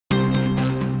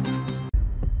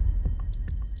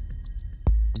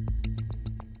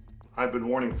I've been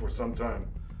warning for some time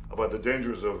about the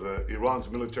dangers of Iran's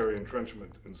military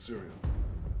entrenchment in Syria.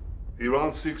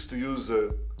 Iran seeks to use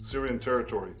Syrian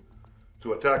territory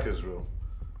to attack Israel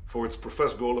for its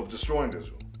professed goal of destroying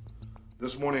Israel.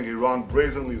 This morning, Iran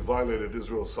brazenly violated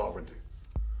Israel's sovereignty.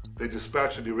 They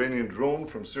dispatched an Iranian drone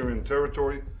from Syrian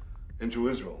territory into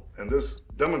Israel, and this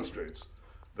demonstrates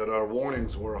that our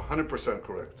warnings were 100%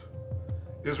 correct.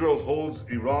 Israel holds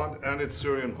Iran and its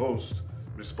Syrian host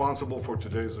responsible for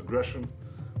today's aggression.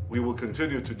 We will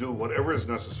continue to do whatever is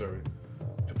necessary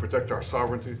to protect our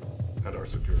sovereignty and our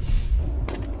security.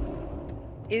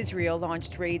 Israel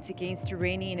launched raids against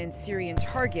Iranian and Syrian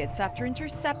targets after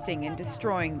intercepting and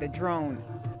destroying the drone.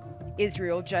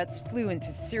 Israel jets flew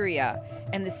into Syria,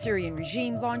 and the Syrian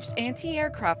regime launched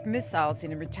anti-aircraft missiles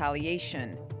in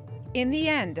retaliation. In the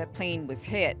end, a plane was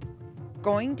hit,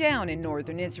 going down in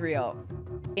northern Israel.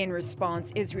 In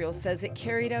response, Israel says it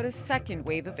carried out a second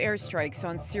wave of airstrikes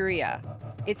on Syria,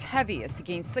 its heaviest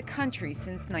against the country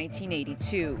since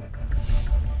 1982.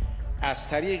 از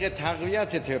طریق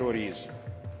تقویت تروریسم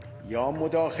یا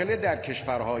مداخله در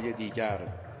کشورهای دیگر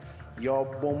یا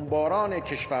بمباران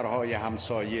کشورهای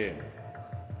همسایه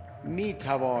می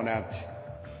تواند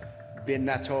به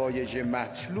نتایج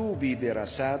مطلوبی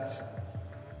برسد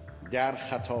در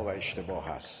خطا و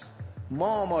اشتباه است. ما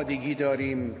آمادگی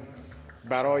داریم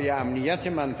برای امنیت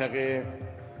منطقه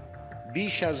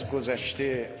بیش از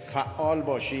گذشته فعال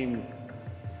باشیم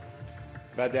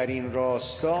و در این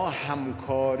راستا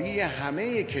همکاری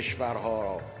همه کشورها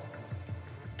را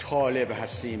طالب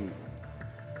هستیم.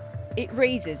 It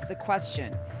raises the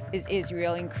question, is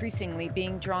Israel increasingly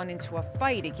being drawn into a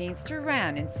fight against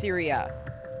Iran and Syria?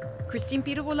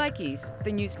 Pirovolakis,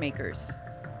 The Newsmakers.